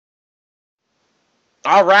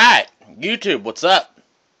Alright, YouTube, what's up?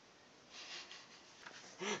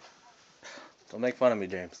 Don't make fun of me,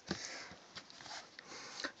 James.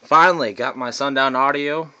 Finally, got my Sundown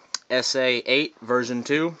audio, SA8 version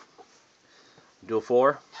 2, dual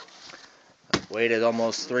 4. Waited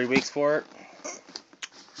almost 3 weeks for it.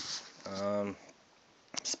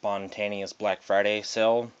 Spontaneous Black Friday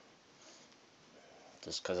sale.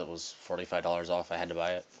 Just because it was $45 off, I had to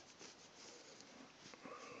buy it.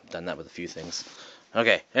 Done that with a few things.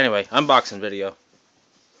 Okay, anyway, unboxing video.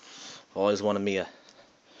 Always wanted me a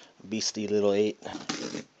beastie little 8.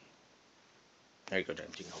 There you go,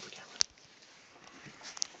 James. You can hold the camera.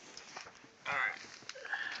 Alright.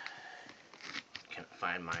 Can't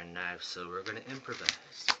find my knife, so we're going to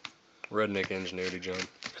improvise. Redneck ingenuity, John.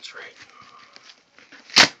 That's right.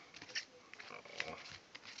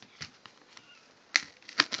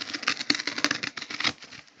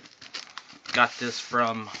 Got this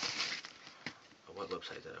from... what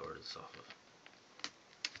website did I order this off of?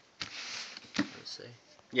 What does it say?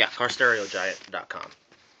 Yeah, carstereogiant.com.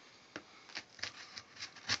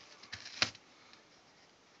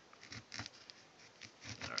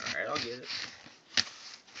 Alright, I'll get it.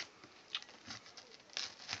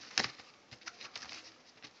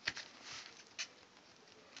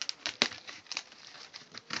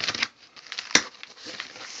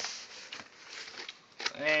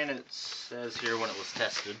 And it says here when it was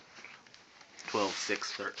tested,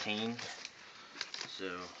 12/6/13. So,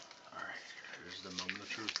 alright, here's the moment of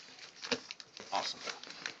truth. Awesome.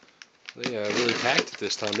 They really packed it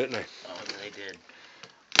this time, didn't they? Oh, they did.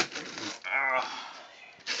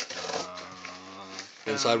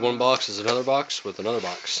 Inside one box is another box with another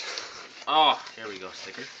box. Oh, here we go,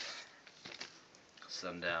 sticker.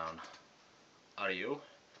 Sundown audio.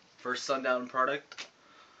 First Sundown product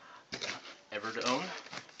ever to own.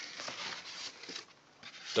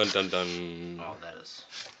 Dun dun dun. Oh, that is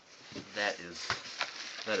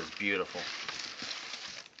beautiful.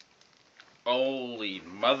 Holy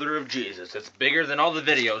mother of Jesus. It's bigger than all the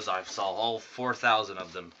videos I've saw, all 4,000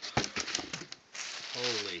 of them.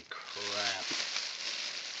 Holy crap.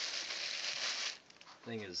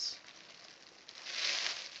 Thing is...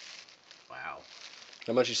 wow.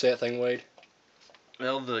 How much you say that thing weighed?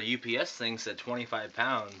 Well, the UPS thing said 25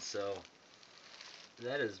 pounds, so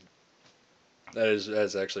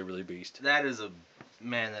That's actually really beast. that is a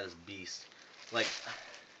beast. Like,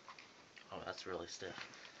 oh, that's really stiff.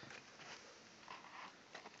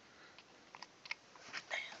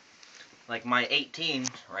 Like my 18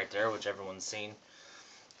 right there, which everyone's seen,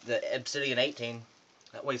 the Obsidian 18,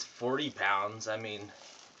 that weighs 40 pounds. I mean,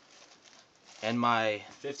 and my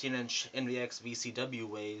 15-inch NVX VCW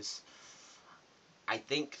weighs, I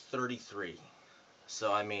think, 33.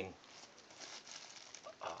 So I mean,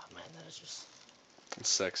 oh man, that is just... It's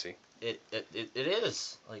sexy. It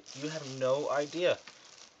is. Like, you have no idea.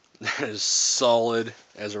 That is solid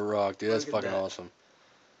as a rock, dude. That's Look at fucking that. awesome.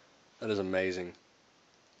 That is amazing.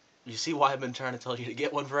 You see why I've been trying to tell you to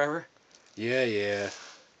get one forever? Yeah.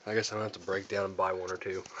 I guess I'm gonna have to break down and buy one or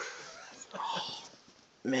two. Oh,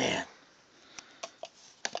 man.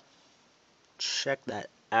 Check that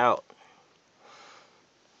out.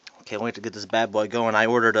 Can't wait to get this bad boy going. I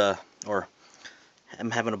ordered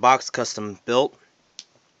I'm having a box custom built.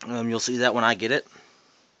 You'll see that when I get it.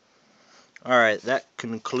 Alright, that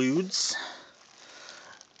concludes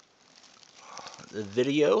the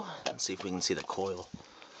video. Let's see if we can see the coil.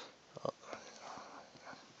 Oh.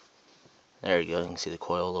 There you go, you can see the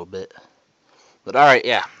coil a little bit. But alright,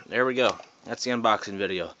 yeah, there we go. That's the unboxing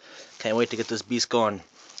video. Can't wait to get this beast going.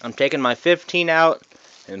 I'm taking my 15 out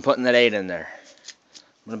and putting that 8 in there.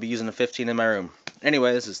 I'm going to be using the 15 in my room.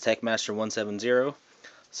 Anyway, this is TechMaster170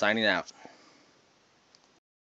 signing out.